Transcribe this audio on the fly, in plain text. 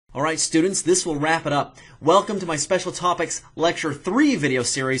Alright students, this will wrap it up. Welcome to my Special Topics Lecture 3 video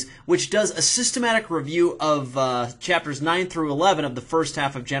series, which does a systematic review of chapters 9 through 11 of the first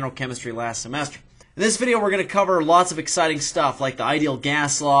half of General Chemistry last semester. In this video we're going to cover lots of exciting stuff like the ideal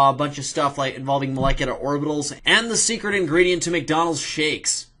gas law, a bunch of stuff like involving molecular orbitals, and the secret ingredient to McDonald's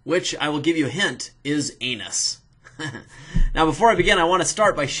shakes, which, I will give you a hint, is anus. Now before I begin, I want to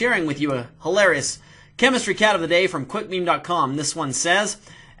start by sharing with you a hilarious chemistry cat of the day from quickmeme.com. This one says,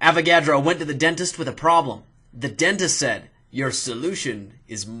 Avogadro went to the dentist with a problem. The dentist said, "Your solution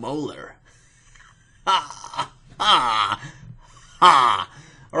is molar." Ha! Ha! Ha!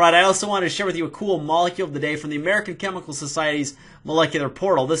 Alright, I also wanted to share with you a cool molecule of the day from the American Chemical Society's molecular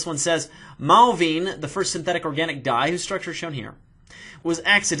portal. This one says, Malvine, the first synthetic organic dye, whose structure is shown here, was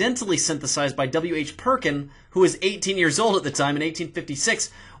accidentally synthesized by W.H. Perkin, who was 18 years old at the time in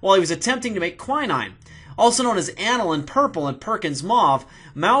 1856, while he was attempting to make quinine. Also known as aniline purple and Perkins mauve,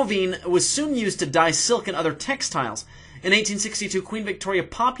 Malvine was soon used to dye silk and other textiles. In 1862, Queen Victoria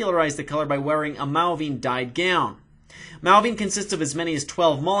popularized the color by wearing a Malvine dyed gown. Malvine consists of as many as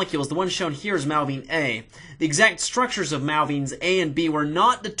 12 molecules. The one shown here is Malvine A. The exact structures of Malvines A and B were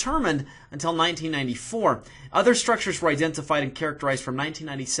not determined until 1994. Other structures were identified and characterized from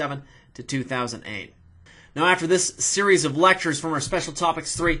 1997 to 2008. Now after this series of lectures from our Special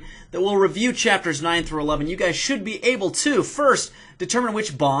Topics 3 that will review chapters 9 through 11, you guys should be able to, first, determine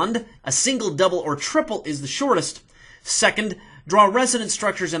which bond, a single, double, or triple, is the shortest. Second, draw resonance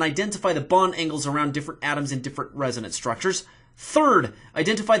structures and identify the bond angles around different atoms in different resonance structures. Third,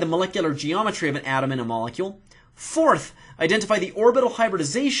 identify the molecular geometry of an atom in a molecule. Fourth, identify the orbital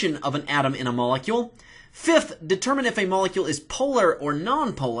hybridization of an atom in a molecule. Fifth, determine if a molecule is polar or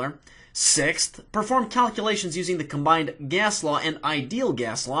nonpolar. Sixth, perform calculations using the combined gas law and ideal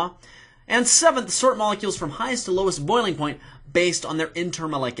gas law. And seventh, sort molecules from highest to lowest boiling point based on their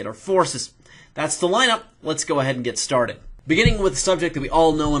intermolecular forces. That's the lineup. Let's go ahead and get started. Beginning with the subject that we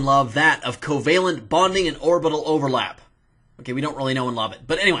all know and love, that of covalent bonding and orbital overlap. Okay, we don't really know and love it.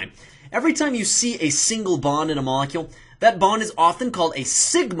 But anyway, every time you see a single bond in a molecule, that bond is often called a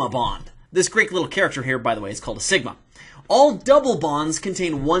sigma bond. This Greek little character here, by the way, is called a sigma. All double bonds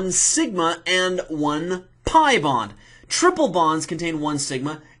contain one sigma and one pi bond. Triple bonds contain one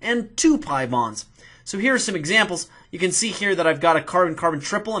sigma and two pi bonds. So here are some examples. You can see here that I've got a carbon-carbon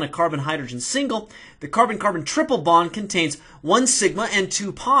triple and a carbon-hydrogen single. The carbon-carbon triple bond contains one sigma and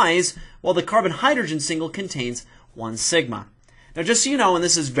two pi's, while the carbon-hydrogen single contains one sigma. Now just so you know, and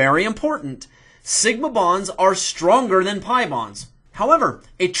this is very important, sigma bonds are stronger than pi bonds. However,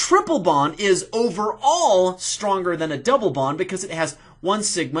 a triple bond is overall stronger than a double bond because it has one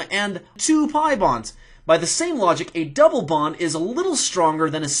sigma and two pi bonds. By the same logic, a double bond is a little stronger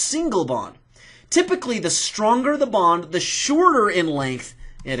than a single bond. Typically, the stronger the bond, the shorter in length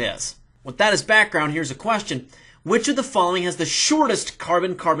it is. With that as background, here's a question. Which of the following has the shortest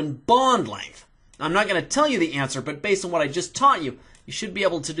carbon-carbon bond length? I'm not going to tell you the answer, but based on what I just taught you, you should be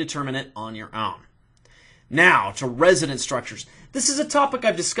able to determine it on your own. Now, to resonance structures. This is a topic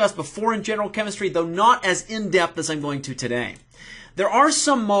I've discussed before in general chemistry, though not as in-depth as I'm going to today. There are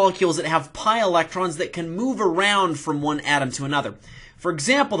some molecules that have pi electrons that can move around from one atom to another. For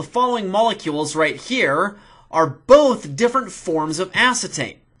example, the following molecules right here are both different forms of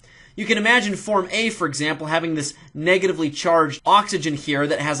acetate. You can imagine form A, for example, having this negatively charged oxygen here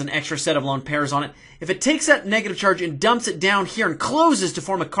that has an extra set of lone pairs on it. If it takes that negative charge and dumps it down here and closes to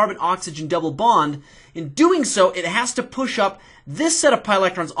form a carbon-oxygen double bond, in doing so, it has to push up this set of pi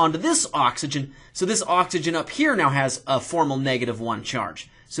electrons onto this oxygen, so this oxygen up here now has a formal -1 charge.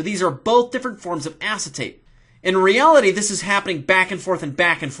 So these are both different forms of acetate. In reality, this is happening back and forth and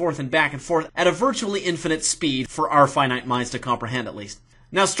back and forth and back and forth at a virtually infinite speed for our finite minds to comprehend, at least.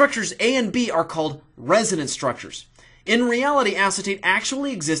 Now, structures A and B are called resonance structures. In reality, acetate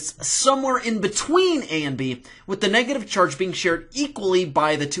actually exists somewhere in between A and B, with the negative charge being shared equally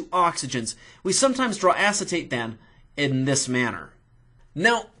by the two oxygens. We sometimes draw acetate, then, in this manner.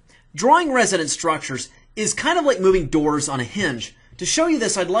 Now, drawing resonance structures is kind of like moving doors on a hinge. To show you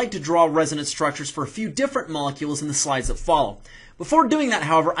this, I'd like to draw resonance structures for a few different molecules in the slides that follow. Before doing that,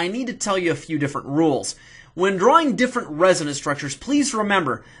 however, I need to tell you a few different rules. When drawing different resonance structures, please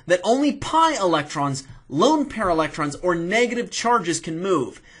remember that only pi electrons, lone pair electrons, or negative charges can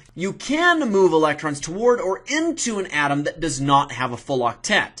move. You can move electrons toward or into an atom that does not have a full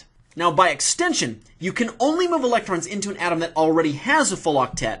octet. Now, by extension, you can only move electrons into an atom that already has a full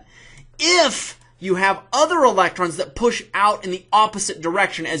octet if you have other electrons that push out in the opposite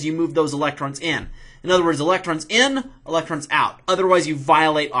direction as you move those electrons in. In other words, electrons in, electrons out. Otherwise, you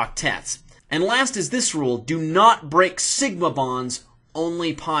violate octets. And last is this rule: do not break sigma bonds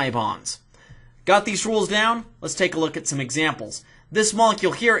only pi bonds. Got these rules down? Let's take a look at some examples. This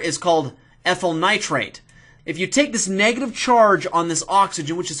molecule here is called ethyl nitrate. If you take this negative charge on this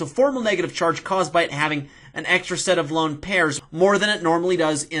oxygen, which is a formal negative charge caused by it having an extra set of lone pairs, more than it normally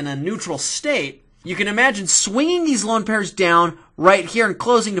does in a neutral state, you can imagine swinging these lone pairs down right here and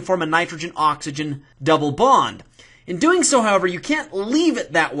closing to form a nitrogen-oxygen double bond. In doing so, however, you can't leave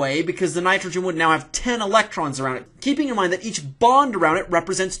it that way because the nitrogen would now have 10 electrons around it, keeping in mind that each bond around it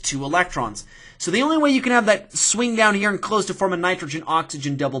represents 2 electrons. So the only way you can have that swing down here and close to form a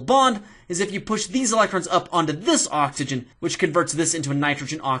nitrogen-oxygen double bond is if you push these electrons up onto this oxygen, which converts this into a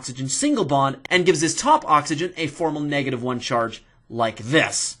nitrogen-oxygen single bond and gives this top oxygen a formal -1 charge like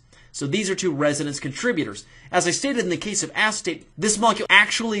this. So these are 2 resonance contributors. As I stated in the case of acetate, this molecule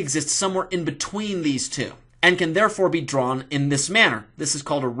actually exists somewhere in between these 2. And can therefore be drawn in this manner. This is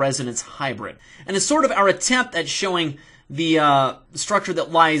called a resonance hybrid. And it's sort of our attempt at showing the structure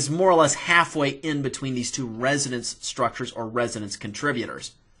that lies more or less halfway in between these 2 resonance structures or resonance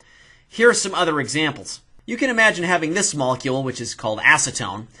contributors. Here are some other examples. You can imagine having this molecule, which is called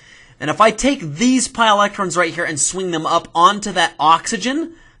acetone, and if I take these pi electrons right here and swing them up onto that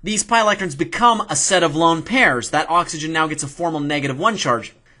oxygen, these pi electrons become a set of lone pairs. That oxygen now gets a formal -1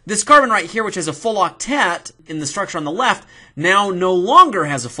 charge. This carbon right here, which has a full octet in the structure on the left, now no longer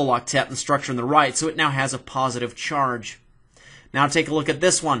has a full octet in the structure on the right, so it now has a positive charge. Now take a look at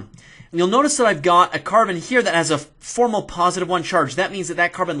this one. You'll notice that I've got a carbon here that has a formal +1 charge. That means that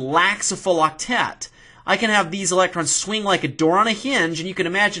that carbon lacks a full octet. I can have these electrons swing like a door on a hinge, and you can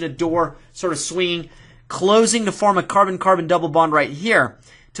imagine a door sort of swinging, closing to form a carbon-carbon double bond right here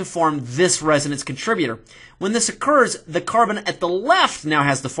to form this resonance contributor. When this occurs, the carbon at the left now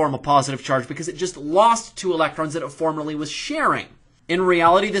has the formal positive charge because it just lost 2 electrons that it formerly was sharing. In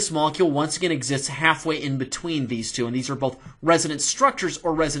reality, this molecule once again exists halfway in between these 2, and these are both resonance structures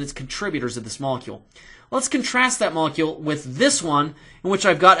or resonance contributors of this molecule. Let's contrast that molecule with this one, in which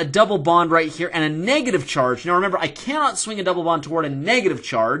I've got a double bond right here and a negative charge. Now remember, I cannot swing a double bond toward a negative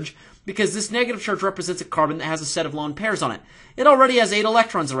charge because this negative charge represents a carbon that has a set of lone pairs on it. It already has 8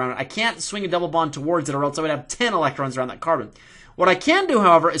 electrons around it. I can't swing a double bond towards it or else I would have 10 electrons around that carbon. What I can do,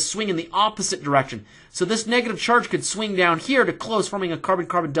 however, is swing in the opposite direction. So this negative charge could swing down here to close, forming a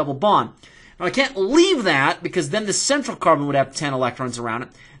carbon-carbon double bond. Now I can't leave that because then the central carbon would have 10 electrons around it.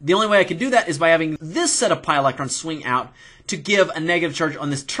 The only way I can do that is by having this set of pi electrons swing out to give a negative charge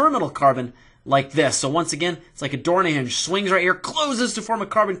on this terminal carbon like this. So once again, it's like a door and a hinge. Swings right here, closes to form a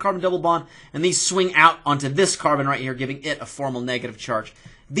carbon-carbon double bond, and these swing out onto this carbon right here, giving it a formal negative charge.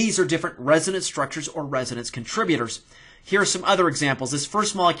 These are different resonance structures or resonance contributors. Here are some other examples. This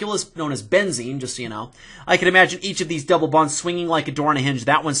first molecule is known as benzene, just so you know. I can imagine each of these double bonds swinging like a door on a hinge.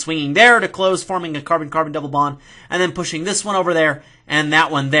 That one swinging there to close, forming a carbon-carbon double bond, and then pushing this one over there and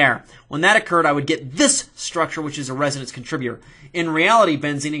that one there. When that occurred, I would get this structure, which is a resonance contributor. In reality,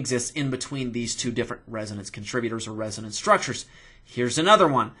 benzene exists in between these 2 different resonance contributors or resonance structures. Here's another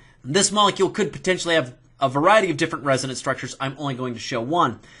one. This molecule could potentially have a variety of different resonance structures. I'm only going to show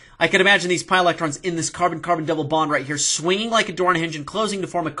one. I can imagine these pi electrons in this carbon-carbon double bond right here swinging like a door on a hinge and closing to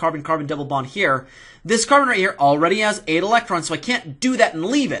form a carbon-carbon double bond here. This carbon right here already has 8 electrons, so I can't do that and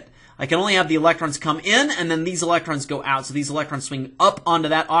leave it. I can only have the electrons come in, and then these electrons go out. So these electrons swing up onto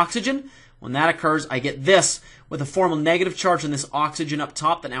that oxygen. When that occurs, I get this with a formal negative charge on this oxygen up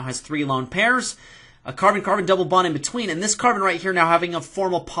top that now has 3 lone pairs, a carbon-carbon double bond in between, and this carbon right here now having a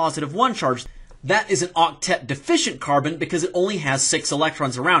formal +1 charge. That is an octet deficient carbon because it only has 6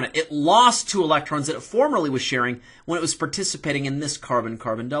 electrons around it. It lost 2 electrons that it formerly was sharing when it was participating in this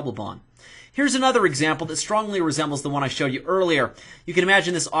carbon-carbon double bond. Here's another example that strongly resembles the one I showed you earlier. You can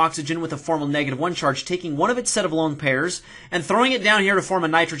imagine this oxygen with a formal -1 charge taking one of its set of lone pairs and throwing it down here to form a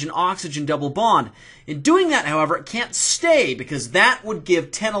nitrogen-oxygen double bond. In doing that, however, it can't stay because that would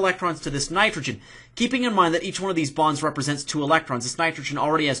give 10 electrons to this nitrogen. Keeping in mind that each one of these bonds represents 2 electrons. This nitrogen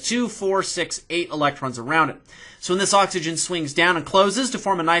already has 2, 4, 6, 8 electrons around it. So when this oxygen swings down and closes to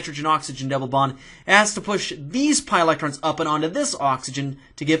form a nitrogen-oxygen double bond, it has to push these pi electrons up and onto this oxygen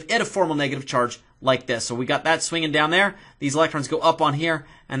to give it a formal negative charge like this. So we got that swinging down there. These electrons go up on here,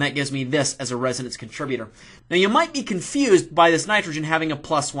 and that gives me this as a resonance contributor. Now you might be confused by this nitrogen having a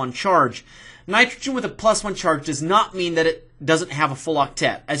 +1 charge. Nitrogen with a +1 charge does not mean that it doesn't have a full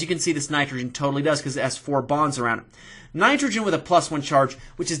octet. As you can see, this nitrogen totally does because it has 4 bonds around it. Nitrogen with a +1 charge,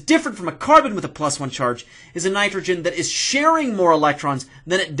 which is different from a carbon with a +1 charge, is a nitrogen that is sharing more electrons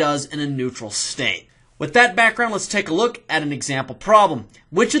than it does in a neutral state. With that background, let's take a look at an example problem.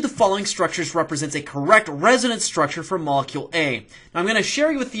 Which of the following structures represents a correct resonance structure for molecule A? Now, I'm going to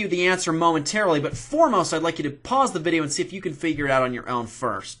share with you the answer momentarily, but foremost, I'd like you to pause the video and see if you can figure it out on your own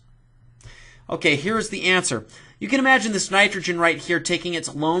first. Okay, here's the answer. You can imagine this nitrogen right here taking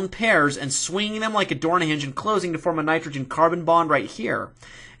its lone pairs and swinging them like a door on a hinge and closing to form a nitrogen-carbon bond right here.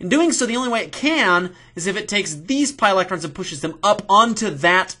 In doing so, the only way it can is if it takes these pi electrons and pushes them up onto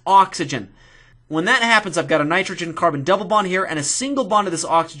that oxygen. When that happens, I've got a nitrogen-carbon double bond here and a single bond to this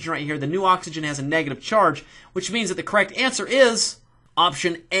oxygen right here. The new oxygen has a negative charge, which means that the correct answer is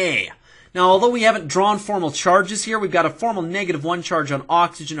option A. Now, although we haven't drawn formal charges here, we've got a formal -1 charge on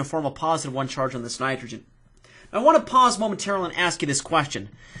oxygen, a formal +1 charge on this nitrogen. I want to pause momentarily and ask you this question.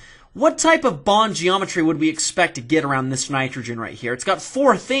 What type of bond geometry would we expect to get around this nitrogen right here? It's got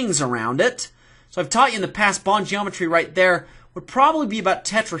 4 things around it. So I've taught you in the past, bond geometry right there would probably be about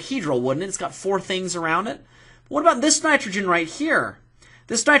tetrahedral, wouldn't it? It's got 4 things around it. But what about this nitrogen right here?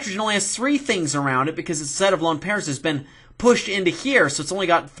 This nitrogen only has 3 things around it because its set of lone pairs has been pushed into here, so it's only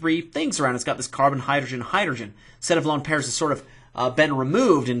got 3 things around it. It's got this carbon, hydrogen, hydrogen. Set of lone pairs has sort of been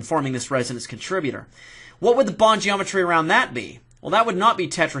removed in forming this resonance contributor. What would the bond geometry around that be? Well, that would not be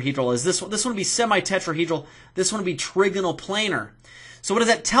tetrahedral, as this one would be semi-tetrahedral. This one would be trigonal planar. So what does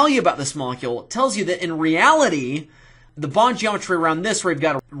that tell you about this molecule? It tells you that in reality, the bond geometry around this, where you've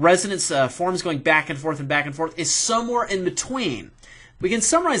got resonance forms going back and forth, is somewhere in between. We can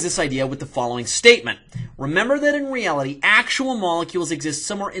summarize this idea with the following statement. Remember that in reality, actual molecules exist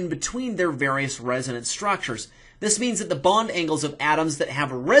somewhere in between their various resonance structures. This means that the bond angles of atoms that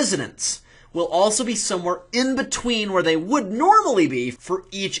have resonance will also be somewhere in between where they would normally be for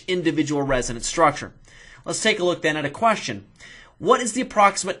each individual resonance structure. Let's take a look then at a question. What is the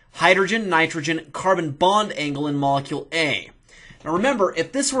approximate hydrogen-nitrogen-carbon bond angle in molecule A? Now remember,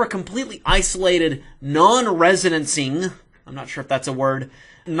 if this were a completely isolated, non-resonancing, I'm not sure if that's a word,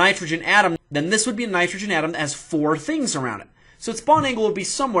 nitrogen atom, then this would be a nitrogen atom that has 4 things around it. So its bond angle would be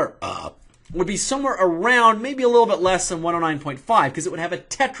somewhere around, maybe a little bit less than 109.5, because it would have a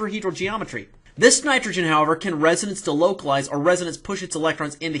tetrahedral geometry. This nitrogen, however, can resonance delocalize or resonance push its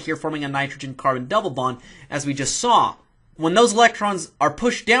electrons into here, forming a nitrogen-carbon double bond, as we just saw. When those electrons are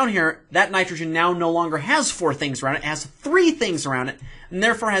pushed down here, that nitrogen now no longer has 4 things around it. It has 3 things around it, and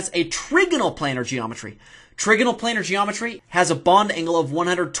therefore has a trigonal planar geometry. Trigonal planar geometry has a bond angle of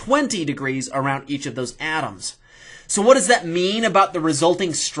 120 degrees around each of those atoms. So what does that mean about the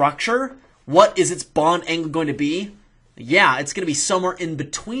resulting structure? What is its bond angle going to be? Yeah, it's going to be somewhere in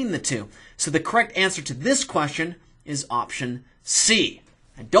between the two. So the correct answer to this question is option C.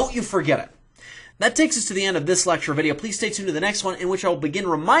 And don't you forget it. That takes us to the end of this lecture video. Please stay tuned to the next one, in which I will begin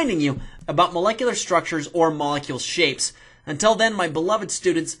reminding you about molecular structures or molecule shapes. Until then, my beloved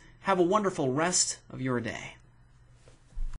students, have a wonderful rest of your day.